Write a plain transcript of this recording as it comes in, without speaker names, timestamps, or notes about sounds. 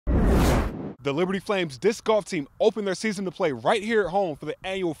The Liberty Flames disc golf team opened their season to play right here at home for the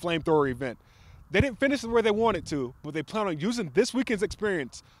annual Flamethrower event. They didn't finish where they wanted to, but they plan on using this weekend's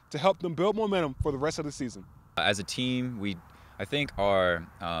experience to help them build momentum for the rest of the season. As a team, I think our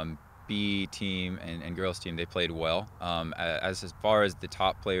B team and girls team, they played well. As far as the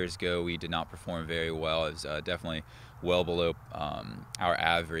top players go, we did not perform very well. It was definitely well below our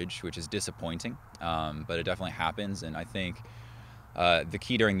average, which is disappointing, but it definitely happens. And I think the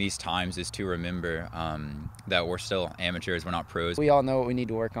key during these times is to remember that we're still amateurs, we're not pros. We all know what we need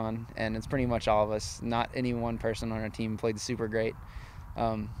to work on, and it's pretty much all of us. Not any one person on our team played super great.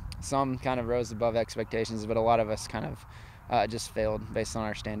 Some kind of rose above expectations, but a lot of us kind of just failed based on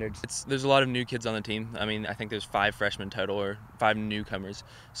our standards. There's a lot of new kids on the team. I mean, I think there's 5 freshmen total, or 5 newcomers.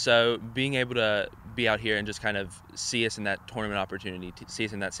 So being able to be out here and just kind of see us in that tournament opportunity, to see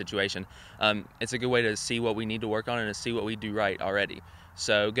us in that situation, it's a good way to see what we need to work on and to see what we do right already.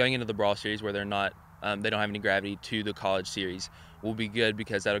 So going into the Brawl Series, where they don't have any gravity to the college series, will be good,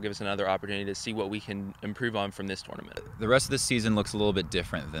 because that'll give us another opportunity to see what we can improve on from this tournament. The rest of the season looks a little bit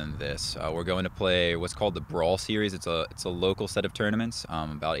different than this. We're going to play what's called the Brawl Series. It's a local set of tournaments,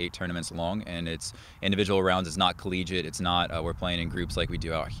 about 8 tournaments long, and it's individual rounds. It's not collegiate. It's not we're playing in groups like we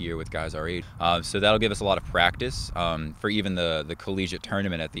do out here with guys our age. So that'll give us a lot of practice for even the collegiate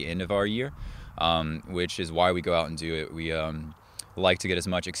tournament at the end of our year, which is why we go out and do it. We like to get as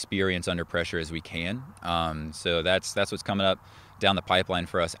much experience under pressure as we can. So that's what's coming up down the pipeline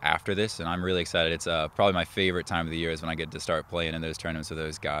for us after this, and I'm really excited. It's probably my favorite time of the year is when I get to start playing in those tournaments with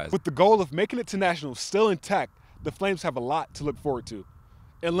those guys. With the goal of making it to nationals still intact, the Flames have a lot to look forward to.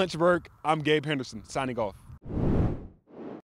 In Lynchburg, I'm Gabe Henderson, signing off.